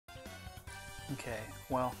Okay,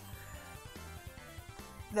 well,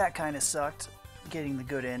 that kind of sucked, getting the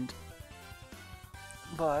good end.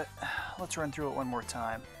 But let's run through it one more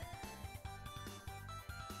time.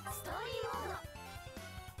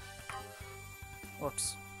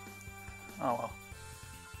 Whoops. Oh well.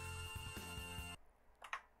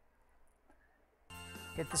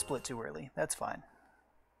 Hit the split too early. That's fine.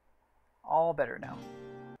 All better now.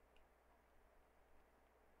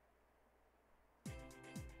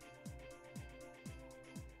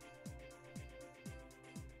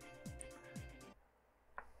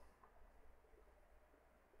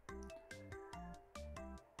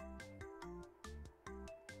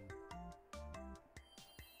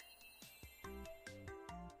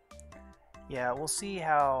 Yeah, we'll see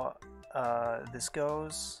how this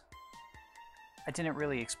goes. I didn't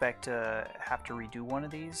really expect to have to redo one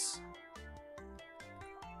of these.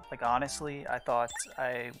 Like, honestly, I thought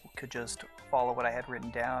I could just follow what I had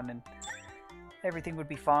written down and everything would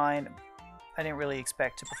be fine. I didn't really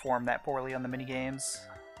expect to perform that poorly on the minigames.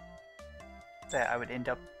 That I would end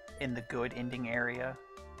up in the good ending area.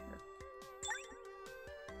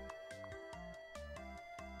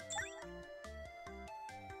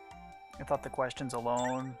 I thought the questions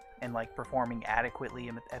alone and like performing adequately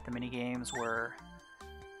at the minigames were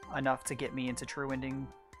enough to get me into true ending.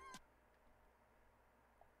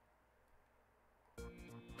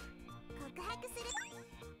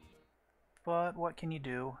 But what can you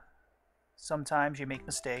do? Sometimes you make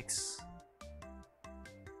mistakes.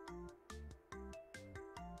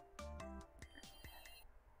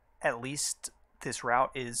 At least this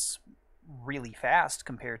route is really fast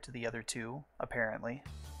compared to the other two, apparently.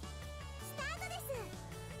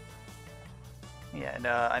 Yeah, and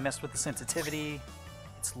I messed with the sensitivity.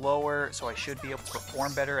 It's lower, so I should be able to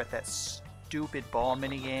perform better at that stupid ball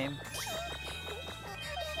minigame.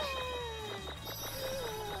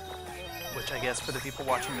 Which I guess for the people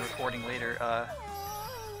watching the recording later, I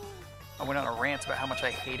went on a rant about how much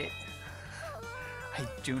I hate it. I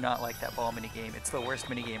do not like that ball minigame. It's the worst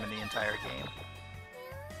minigame in the entire game.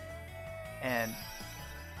 And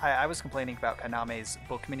I was complaining about Kaname's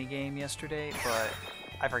book minigame yesterday, but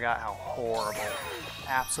I forgot how horrible,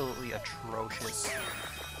 absolutely atrocious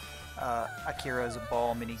Akira's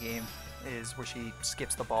ball minigame is, where she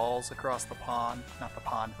skips the balls across the pond. Not the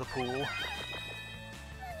pond, the pool.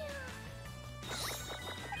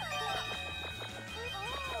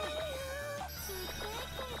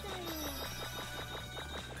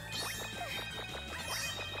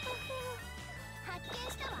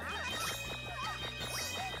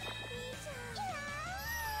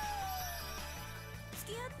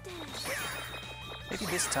 Maybe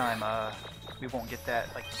this time we won't get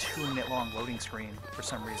that like 2-minute long loading screen for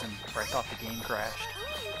some reason, where I thought the game crashed.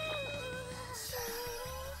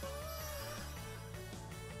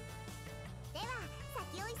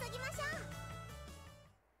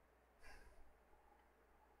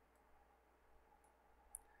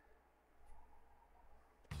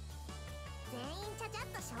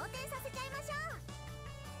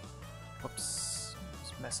 Whoops, I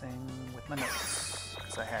was messing with my notes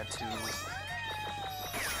because I had to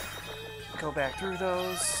go back through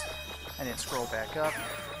those. I didn't scroll back up.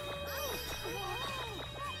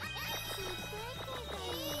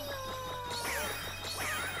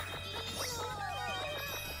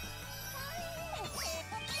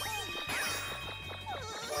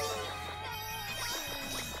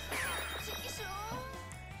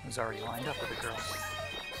 I was already lined up with a girl.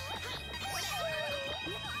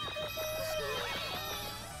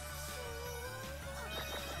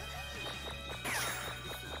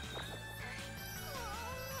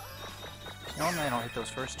 Normally I don't hit those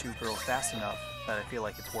first two girls fast enough that I feel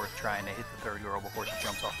like it's worth trying to hit the third girl before she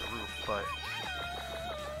jumps off the roof, but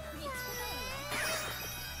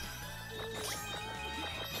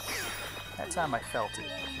that time I felt it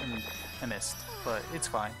and I missed, but it's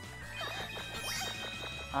fine.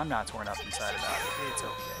 I'm not torn up inside about it, it's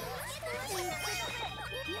okay.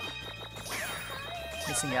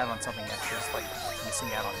 Missing out on something extra is like missing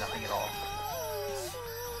out on nothing at all.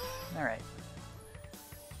 Alright.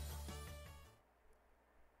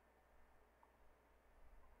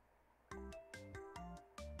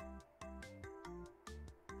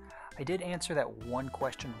 I did answer that one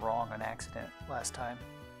question wrong on accident last time.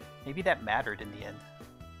 Maybe that mattered in the end.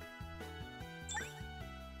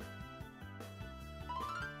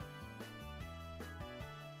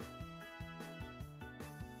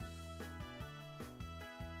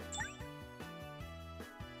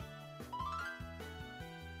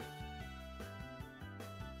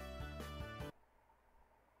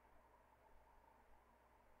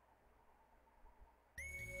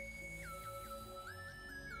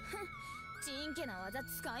 真剣な技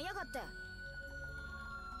使いやがって。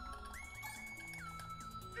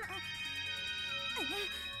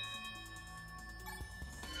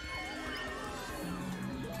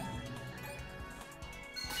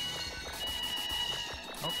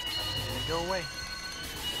Oh, didn't go away.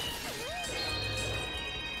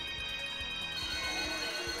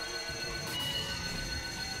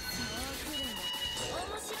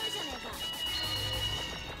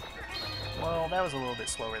 Well, that was a little bit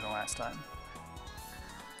slower than last time,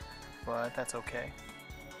 but that's okay.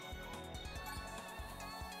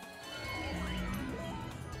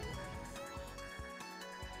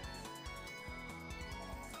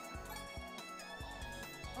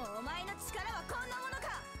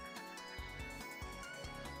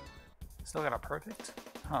 Still got a perfect?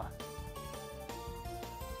 Huh.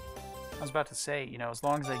 I was about to say, you know, as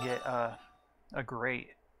long as I get a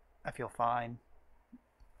great, I feel fine.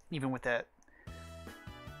 Even with that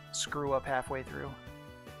screw up halfway through.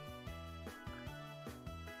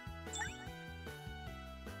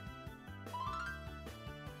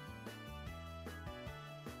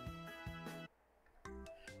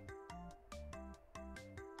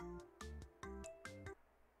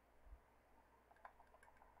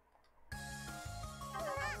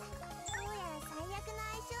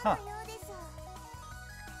 Huh.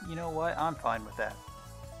 You know what? I'm fine with that.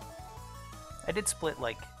 I did split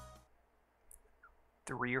like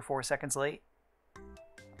 3 or 4 seconds late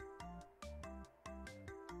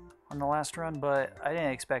on the last run, but I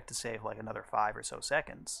didn't expect to save like another 5 or so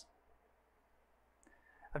seconds.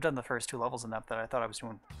 I've done the first 2 levels enough that I thought I was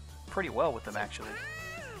doing pretty well with them, actually.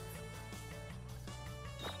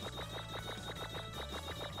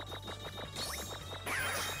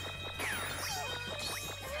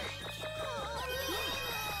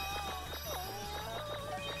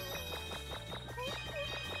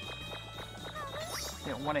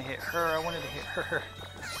 Didn't want to hit her, I wanted to hit her.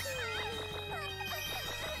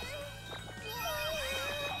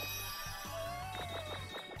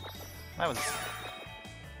 That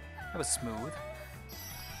was smooth.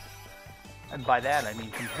 And by that I mean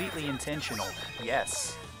completely intentional.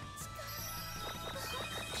 Yes.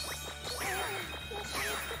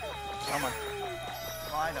 Come on.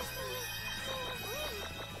 Line up.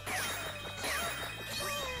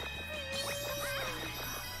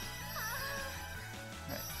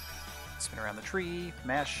 Alright. Spin around the tree.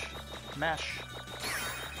 Mash. Mash.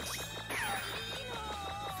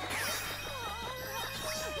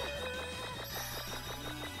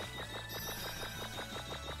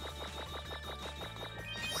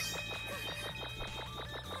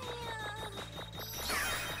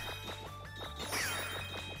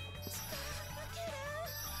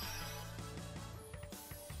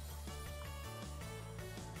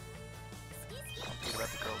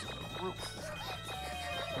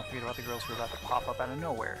 The girls who are about to pop up out of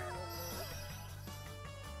nowhere.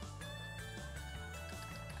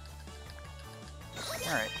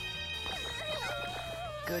 Alright.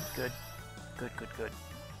 Good, good. Good, good, good.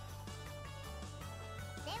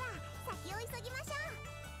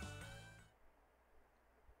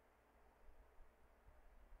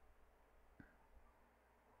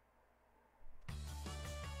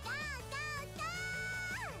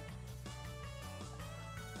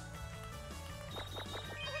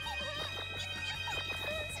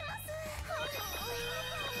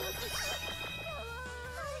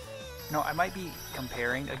 No, I might be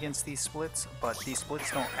comparing against these splits, but these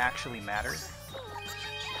splits don't actually matter.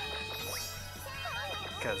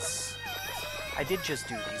 Because I did just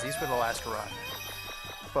do these. These were the last run.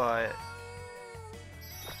 But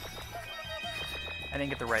I didn't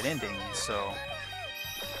get the right ending, so...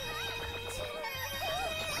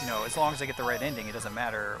 You know, as long as I get the right ending, it doesn't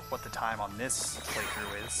matter what the time on this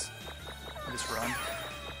playthrough is. This run.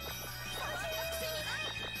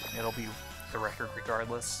 It'll be the record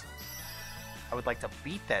regardless. I would like to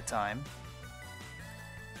beat that time.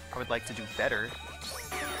 I would like to do better.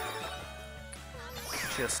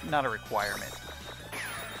 Just not a requirement.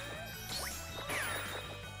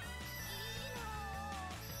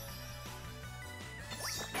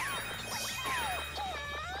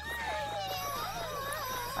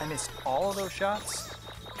 I missed all of those shots?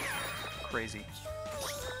 Crazy.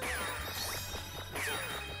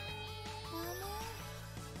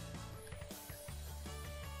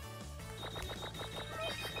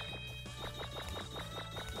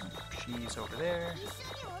 She's over there.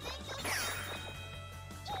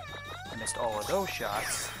 I missed all of those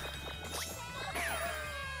shots.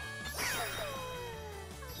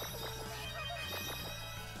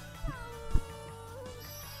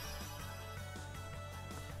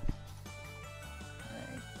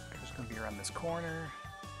 Alright, just gonna be around this corner.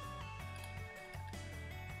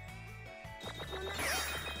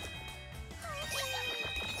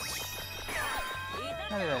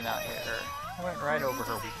 How did I not hit her? I went right over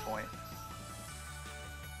her weak point.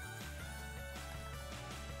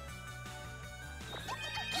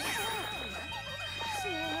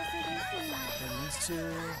 And these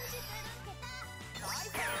two.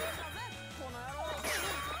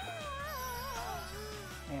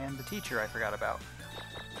 And the teacher I forgot about.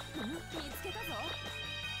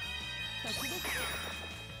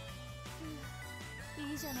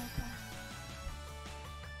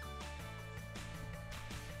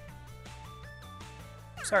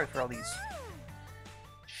 Sorry for all these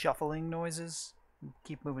shuffling noises.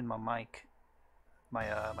 Keep moving my mic, my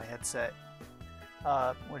headset.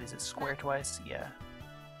 What is it? Square twice? Yeah.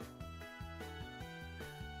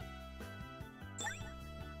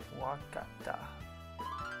 Wakata.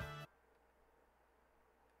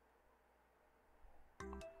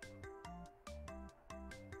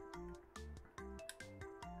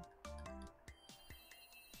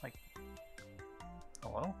 Like,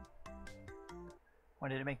 hello? Why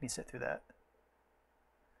did it make me sit through that?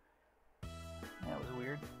 That was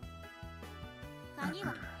weird.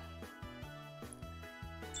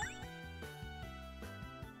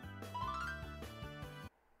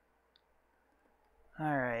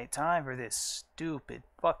 Alright, time for this stupid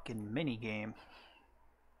fucking minigame.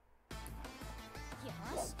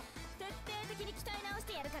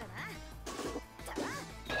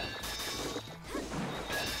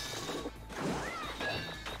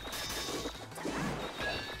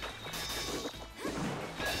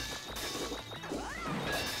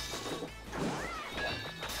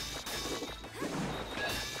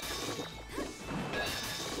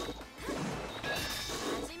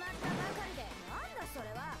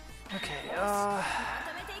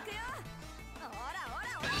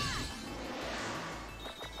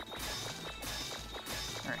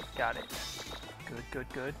 Alright, got it. Good, good,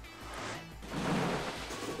 good.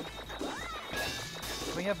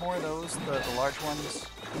 Can we have more of those? The large ones?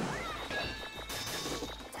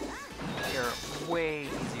 They are way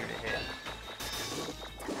easier to hit.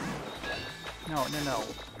 No.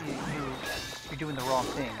 You're doing the wrong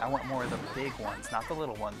thing. I want more of the big ones, not the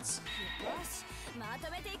little ones.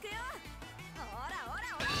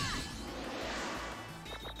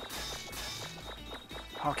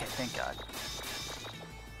 Okay, thank God.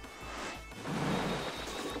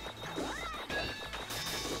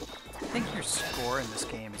 I think your score in this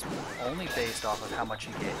game is only based off of how much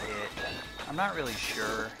you get hit. I'm not really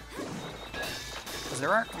sure. Because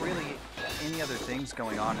there aren't really any other things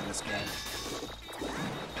going on in this game.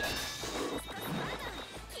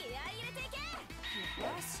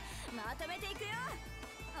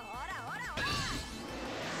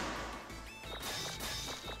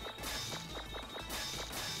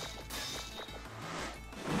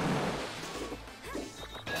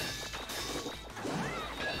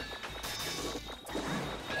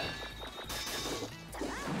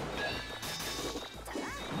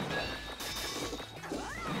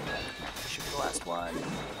 One.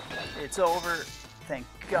 It's over. Thank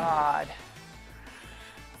God.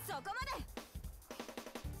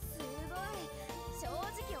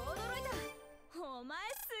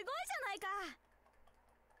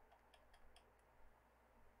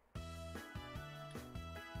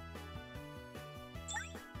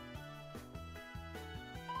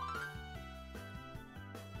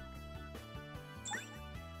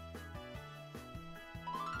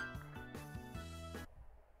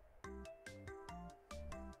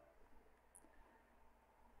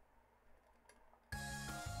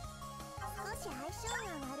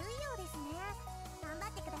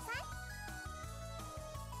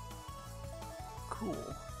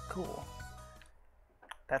 Cool.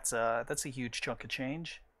 That's a huge chunk of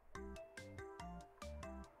change.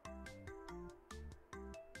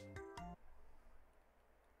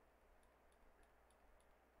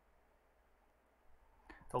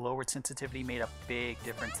 The lowered sensitivity made a big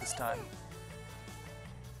difference this time.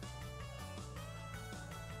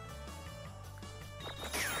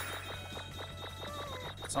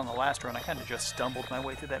 Because on the last run, I kind of just stumbled my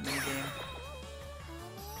way through that minigame.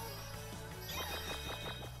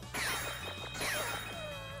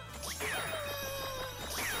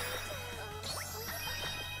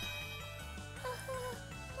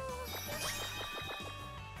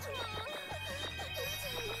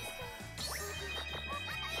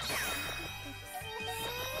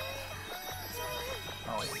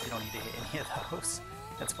 You don't need to hit any of those.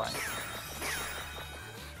 That's fine.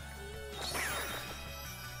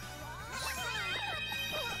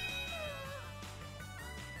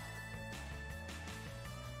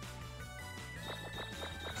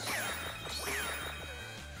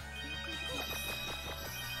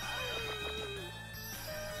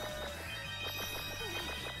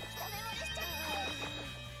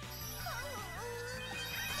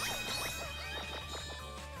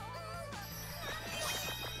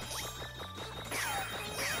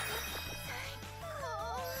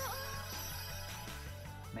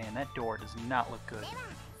 Man, that door does not look good.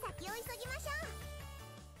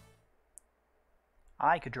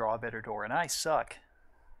 I could draw a better door, and I suck.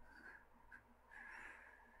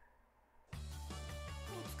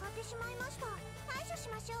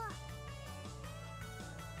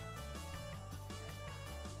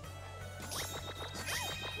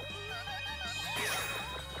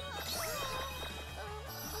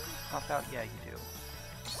 Pop out? Yeah, you do.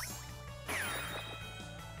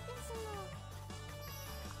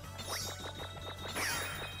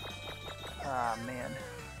 Ah, man.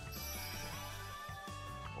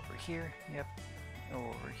 Over here, yep.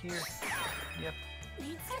 Over here, yep.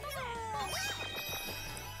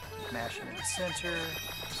 Mash it in the center.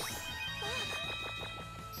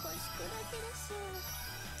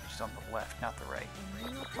 She's on the left, not the right.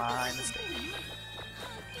 My mistake.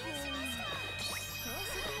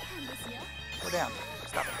 Go down.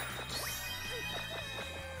 Stop it.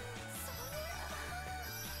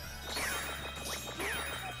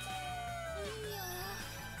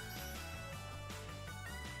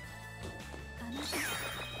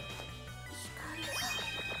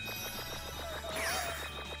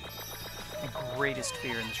 The greatest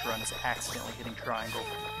fear in this run is accidentally hitting triangle.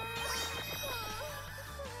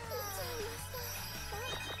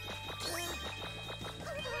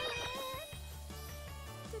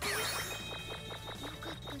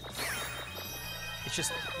 It's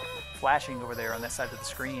just flashing over there on that side of the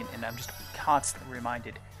screen, and I'm just constantly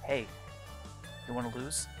reminded, hey, you want to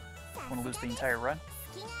lose? Want to lose the entire run?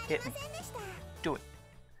 Hit me. Do it.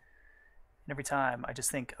 And every time I just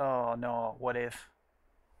think, oh no, what if?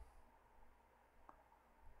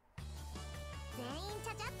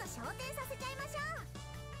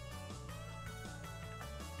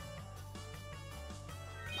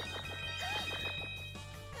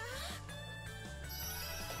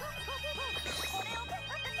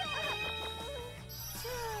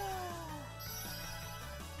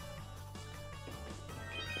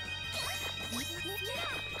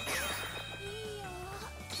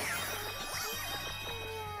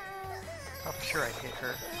 Oh, for sure I hit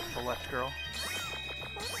her, the left girl.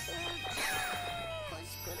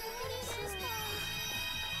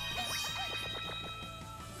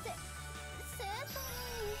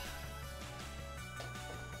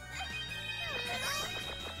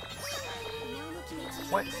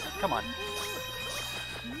 What? Come on.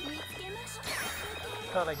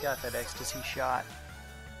 Thought I got that ecstasy shot.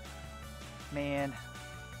 Man.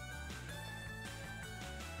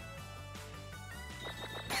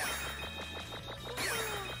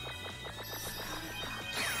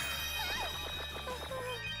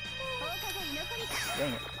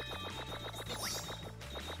 Dang it.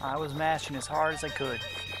 I was mashing as hard as I could,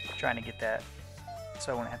 trying to get that,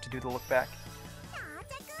 so I wouldn't have to do the look back.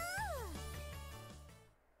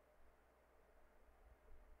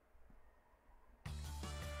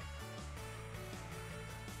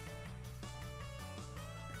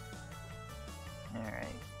 Alright.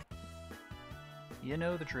 You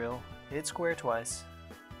know the drill. Hit square twice.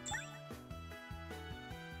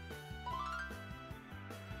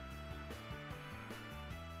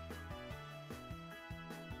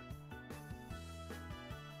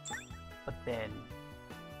 But then,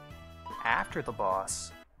 after the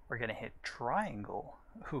boss, we're gonna hit triangle.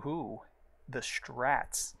 Hoo-hoo. The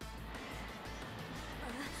strats.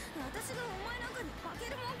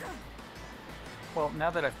 Well,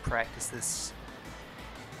 now that I've practiced this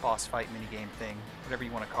boss fight minigame thing, whatever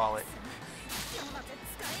you want to call it,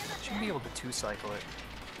 I should be able to two-cycle it.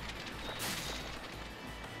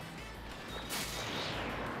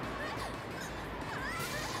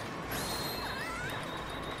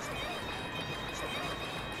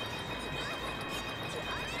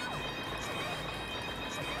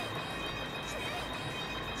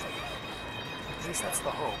 At least that's the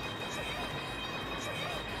hope.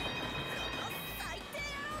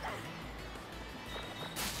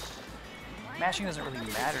 Mashing doesn't really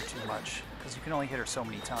matter too much, because you can only hit her so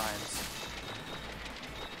many times.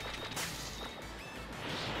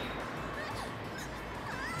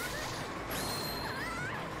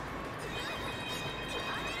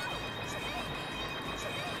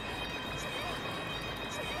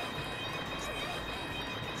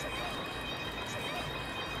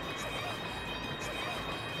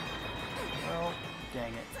 Well,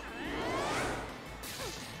 dang it.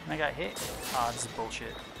 I got hit? Ah, this is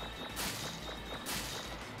bullshit.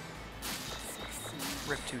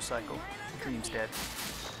 Rip 2 cycle. Dream's dead.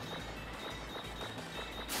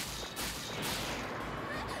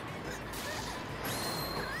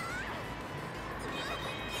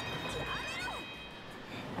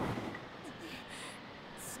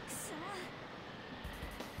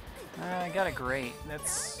 I got a great.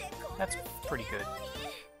 That's pretty good.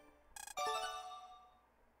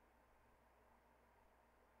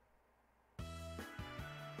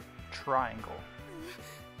 Triangle.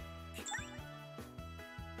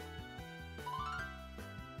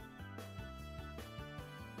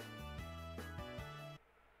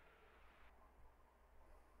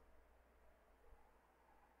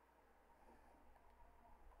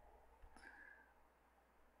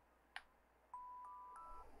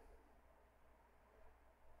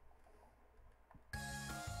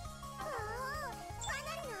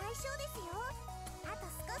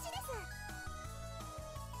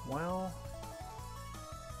 Well,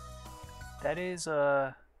 that is,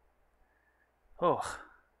 oh,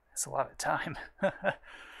 that's a lot of time.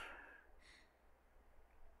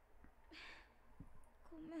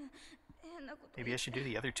 Maybe I should do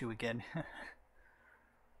the other two again.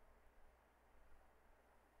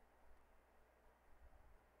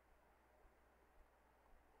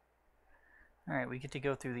 Alright, we get to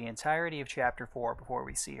go through the entirety of Chapter 4 before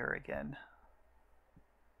we see her again.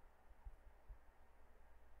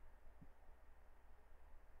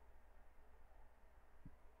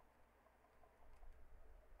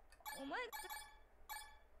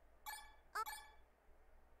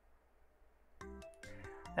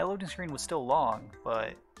 That loading screen was still long,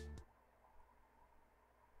 but...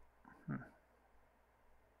 I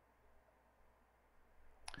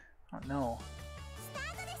don't know.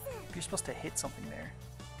 You're supposed to hit something there.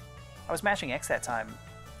 I was mashing X that time,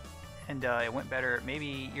 and it went better.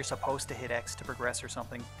 Maybe you're supposed to hit X to progress or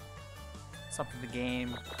something. Something the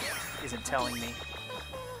game isn't telling me.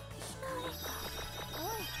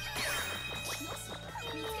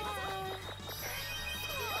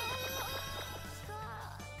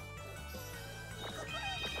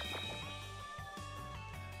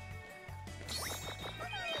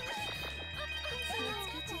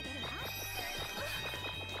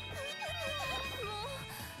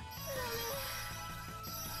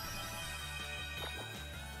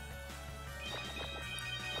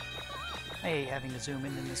 I hate having to zoom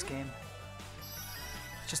in this game.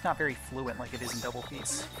 It's just not very fluent like it is in Double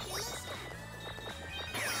Piece.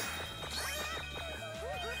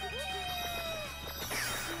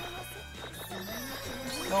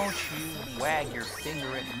 Don't you wag your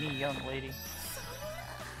finger at me, young lady.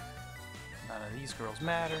 None of these girls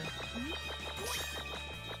matter.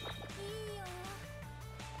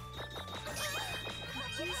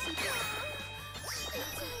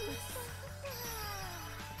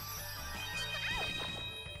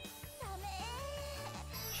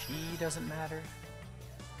 She doesn't matter.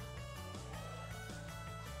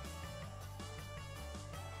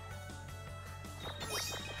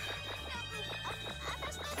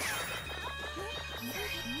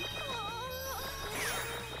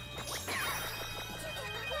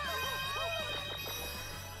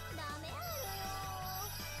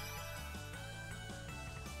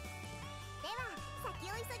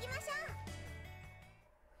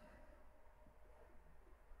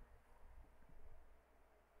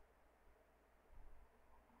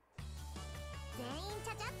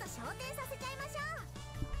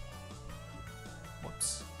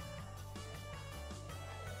 Whoops.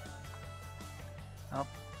 Oh,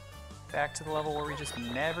 back to the level where we just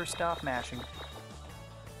never stop mashing.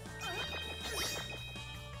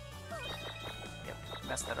 Yep,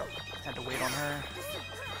 messed that up. Had to wait on her.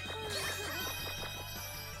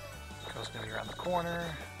 Girl's gonna be around the corner.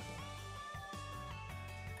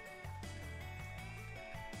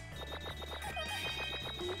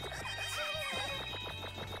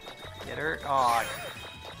 Get her. Aw.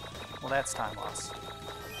 Well, that's time loss.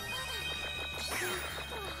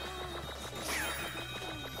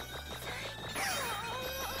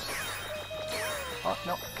 Oh,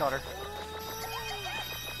 no, caught her.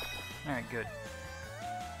 Alright, good.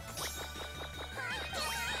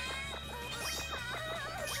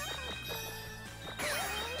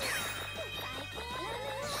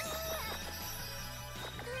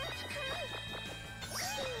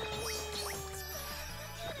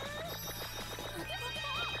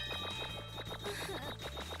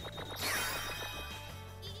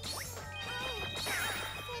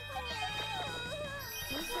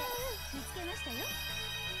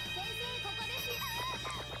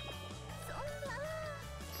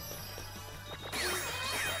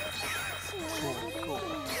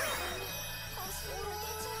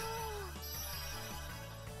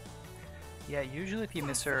 Yeah, usually if you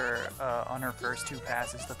miss her on her first two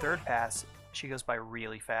passes, the third pass, she goes by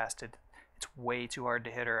really fast. It's way too hard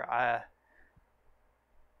to hit her.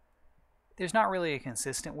 There's not really a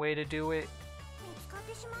consistent way to do it.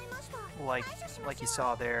 Like you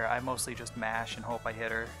saw there, I mostly just mash and hope I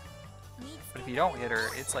hit her. But if you don't hit her,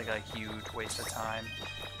 it's like a huge waste of time.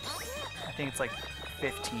 I think it's like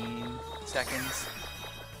 15 seconds.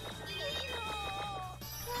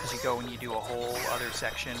 Because you go and you do a whole other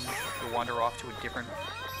section, you wander off to a different,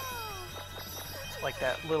 like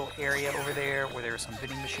that little area over there where there are some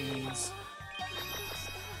vending machines.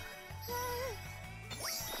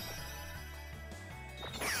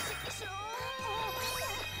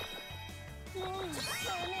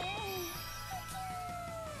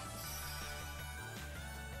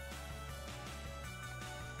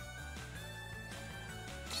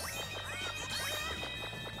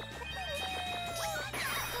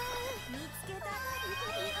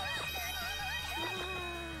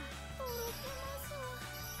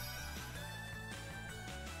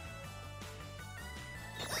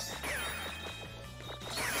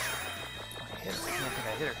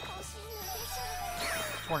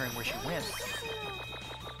 Wondering where she went.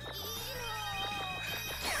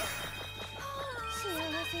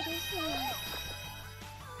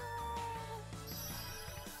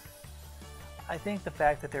 I think the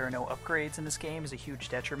fact that there are no upgrades in this game is a huge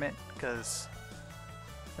detriment, because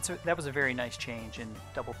that was a very nice change in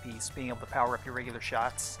Double Piece, being able to power up your regular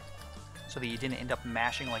shots so that you didn't end up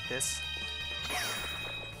mashing like this.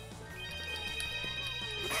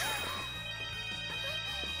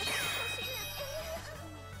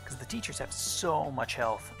 Teachers have so much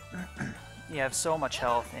health. You have so much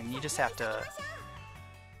health, and you just have to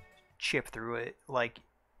chip through it. Like,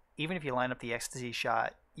 even if you line up the ecstasy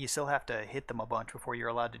shot, you still have to hit them a bunch before you're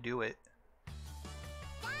allowed to do it.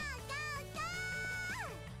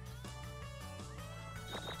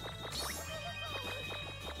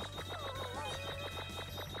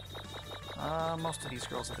 Most of these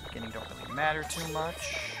girls at the beginning don't really matter too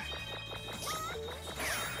much.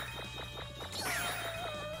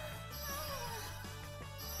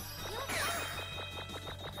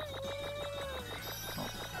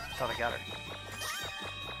 Thought I got her.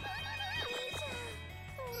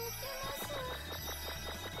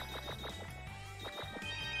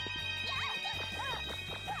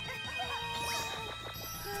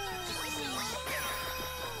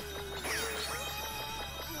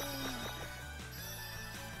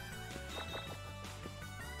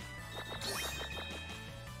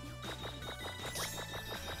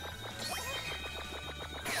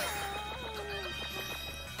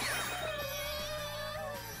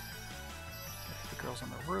 On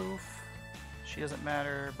the roof. She doesn't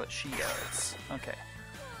matter, but she does. Okay.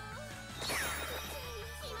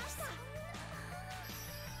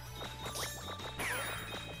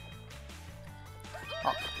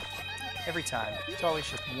 Oh, every time. It's always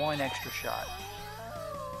just one extra shot.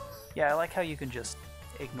 Yeah, I like how you can just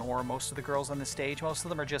ignore most of the girls on the stage. Most of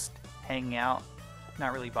them are just hanging out,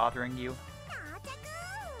 not really bothering you.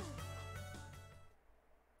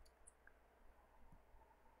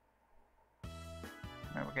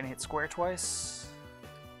 Alright, we're gonna hit square twice.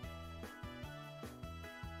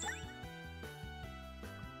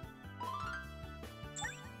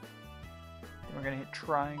 Then we're gonna hit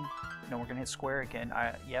triangle. No, we're gonna hit square again.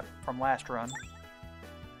 Yep, from last run.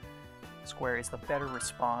 Square is the better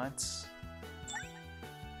response.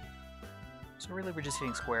 So really we're just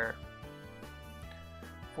hitting square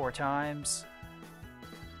 4 times.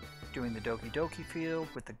 Doing the Doki Doki field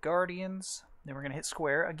with the Guardians. Then we're gonna hit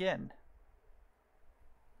square again.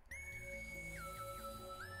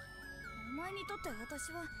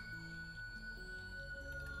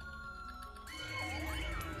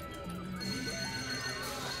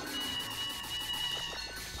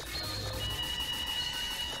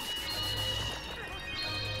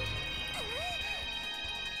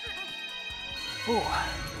 Ooh,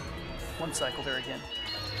 one cycled her again.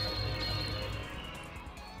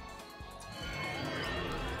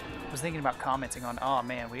 I was thinking about commenting on, oh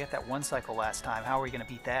man, we got that one cycle last time, how are we going to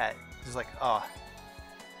beat that? It's like, oh,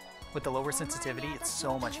 with the lower sensitivity, it's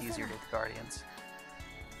so much easier to hit the Guardians.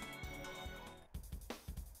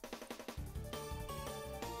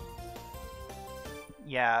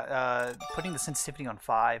 Yeah, putting the sensitivity on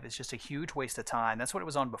 5 is just a huge waste of time. That's what it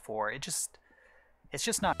was on before. It's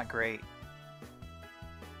just not great.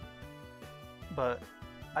 But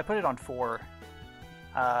I put it on 4.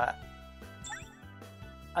 I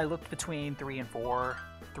looked between 3 and 4.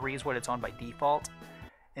 3 is what it's on by default.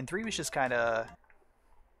 And 3 was just kind of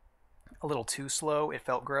a little too slow. It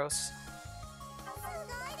felt gross.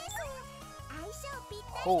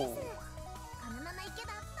 Oh.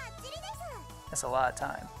 That's a lot of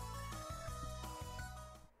time.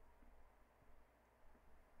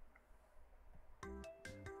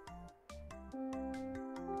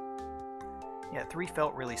 Yeah, 3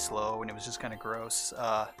 felt really slow and it was just kind of gross.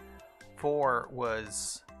 4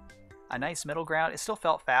 was a nice middle ground. It still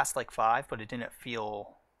felt fast like 5, but it didn't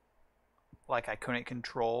feel like I couldn't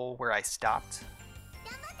control where I stopped.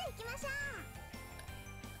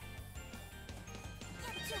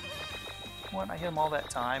 What? I hit them all that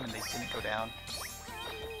time and they didn't go down.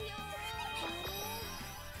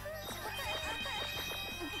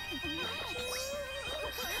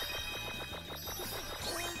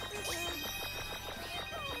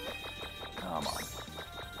 Come on.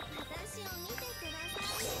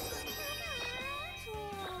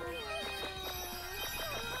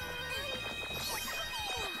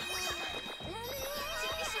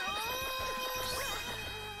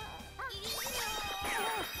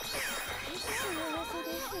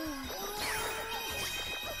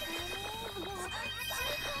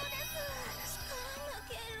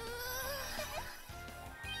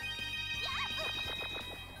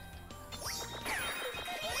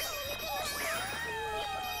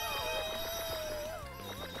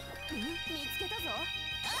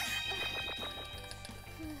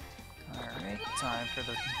 Alright, time for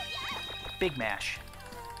the big mash.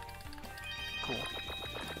 Cool.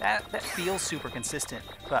 That feels super consistent,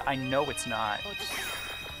 but I know it's not.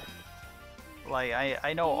 Like,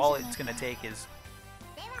 I know all it's gonna take is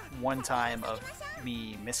one time of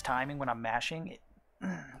me mistiming when I'm mashing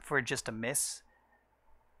for just a miss.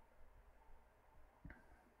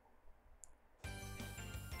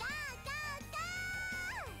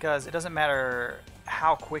 Because it doesn't matter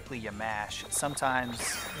how quickly you mash, sometimes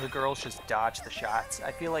the girls just dodge the shots.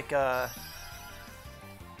 I feel like, this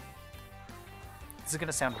is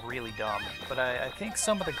gonna sound really dumb, but I think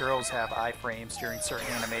some of the girls have iframes during certain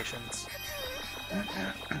animations.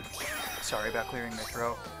 Sorry about clearing my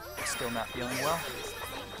throat. Still not feeling well.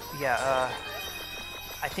 Yeah,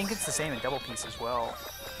 I think it's the same in Double Piece as well.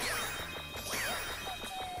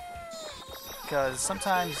 Because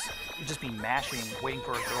sometimes you just be mashing, waiting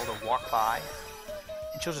for a girl to walk by,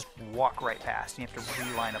 and she'll just walk right past, and you have to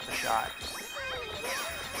reline up the shot.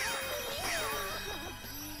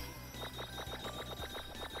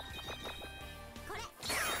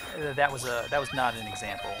 That was not an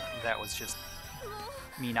example. That was just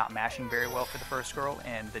me not mashing very well for the first girl,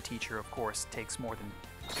 and the teacher, of course, takes more than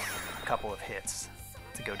a couple of hits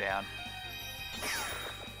to go down.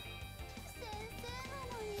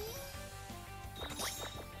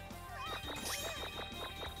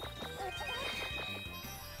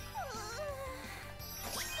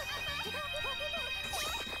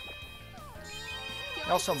 It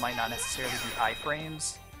also might not necessarily be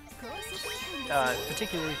iframes,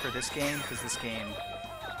 particularly for this game, because this game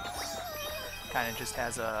kind of just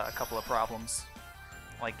has a couple of problems.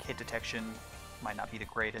 Like, hit detection might not be the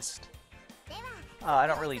greatest. I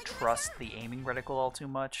don't really trust the aiming reticle all too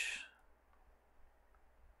much.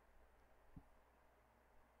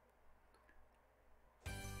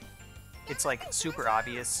 It's like super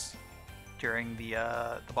obvious during the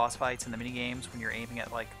boss fights and the mini games when you're aiming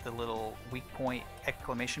at like the little weak point,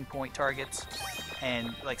 exclamation point targets,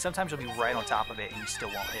 and like sometimes you'll be right on top of it and you still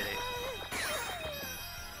won't hit it.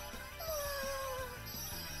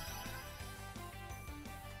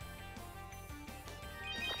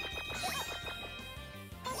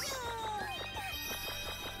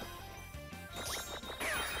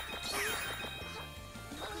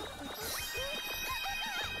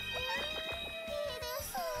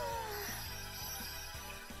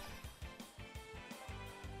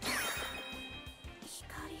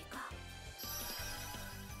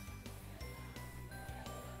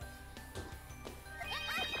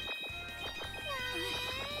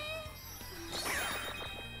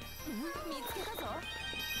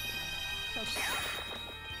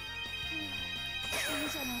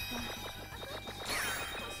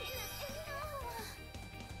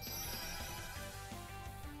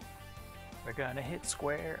 We're gonna hit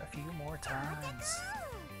square a few more times.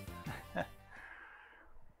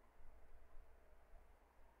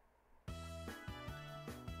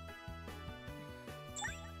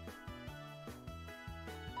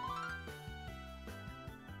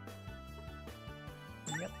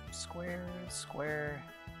 Yep, square, square.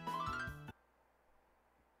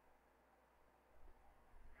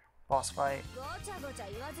 Boss fight.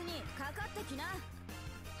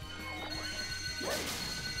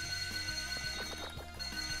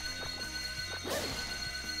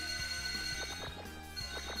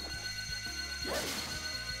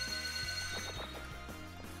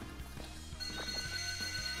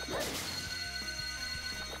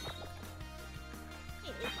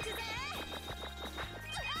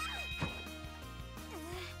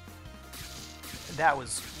 That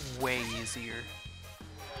was way easier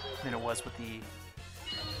than it was with the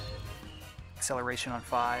acceleration on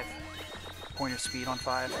 5, point of speed on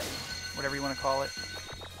 5. whatever you want to call it.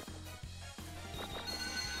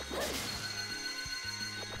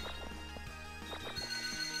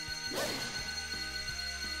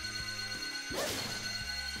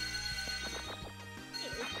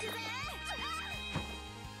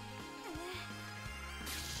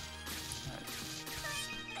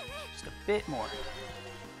 Just a bit more.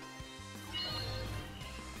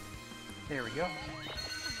 There we go.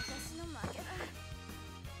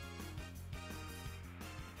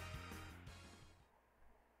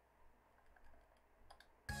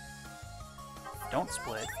 Don't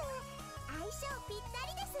split.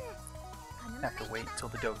 Have to wait until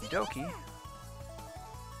the Doki Doki.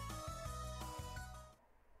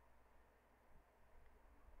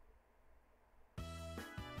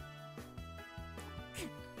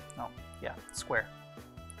 Oh, yeah, square.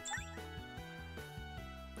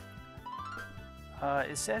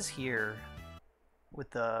 It says here with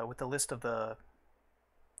the list of the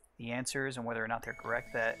answers and whether or not they're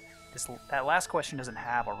correct that that last question doesn't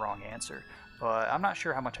have a wrong answer, but I'm not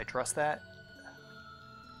sure how much I trust that.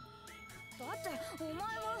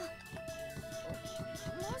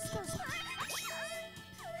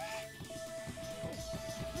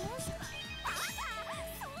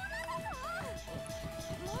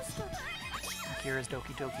 Akira's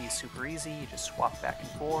Doki Doki is super easy. You just swap back and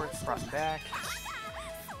forth, front and back.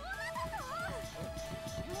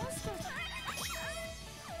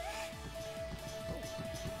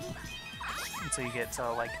 And so you get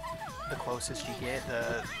to like the closest you get,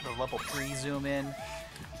 the level 3 zoom in,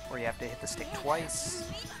 where you have to hit the stick twice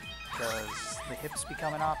because the hips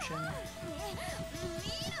become an option.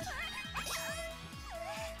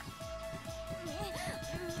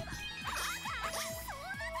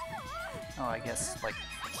 Oh, I guess, like,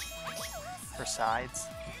 her sides,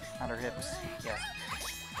 not her hips. Yeah.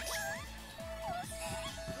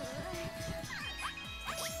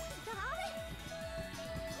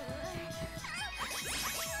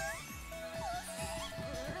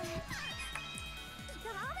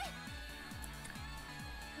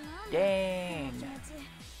 Dang!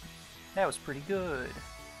 That was pretty good.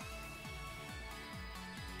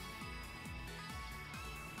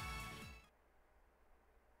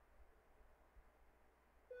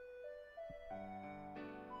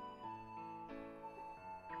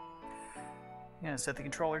 I'm gonna set the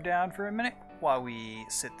controller down for a minute while we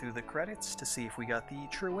sit through the credits to see if we got the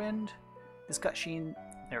true end. This cutscene,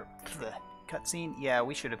 or the cutscene, yeah,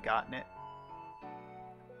 we should have gotten it.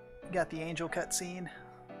 Got the angel cutscene.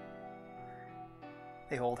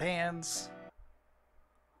 They hold hands.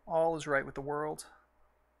 All is right with the world.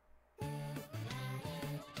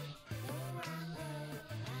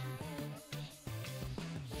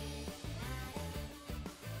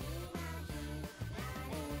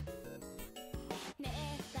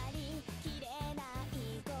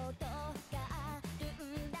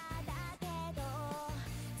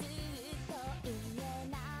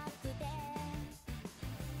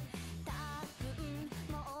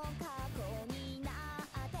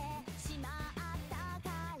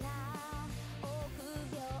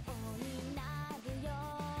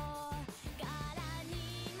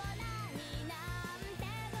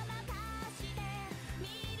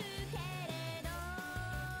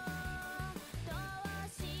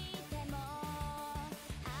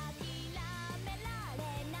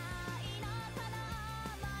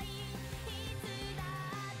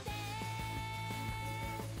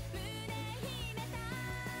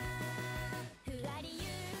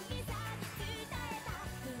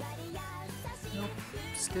 Nope,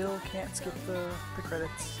 still can't skip the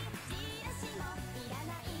credits.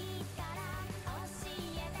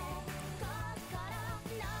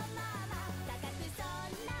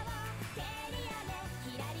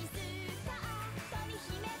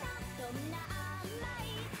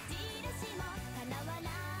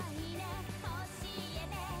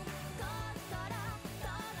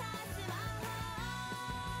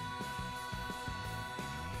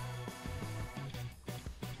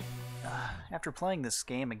 After playing this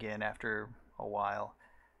game again after a while,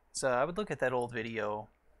 so I would look at that old video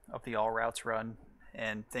of the All Routes run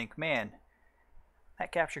and think, man,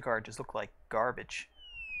 that capture card just looked like garbage.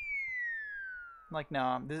 Like,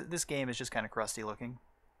 no, this game is just kind of crusty looking.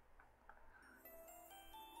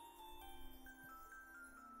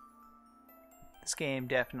 This game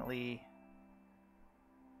definitely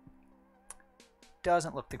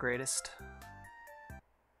doesn't look the greatest.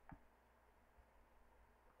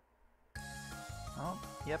 Oh,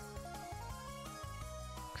 yep.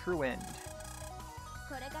 True end.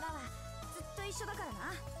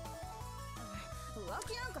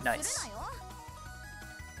 Nice.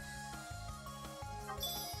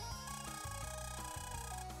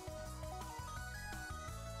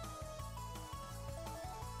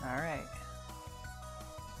 Alright.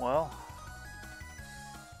 Well,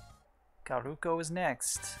 Karuko is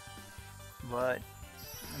next. But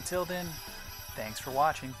until then, thanks for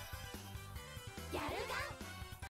watching. やる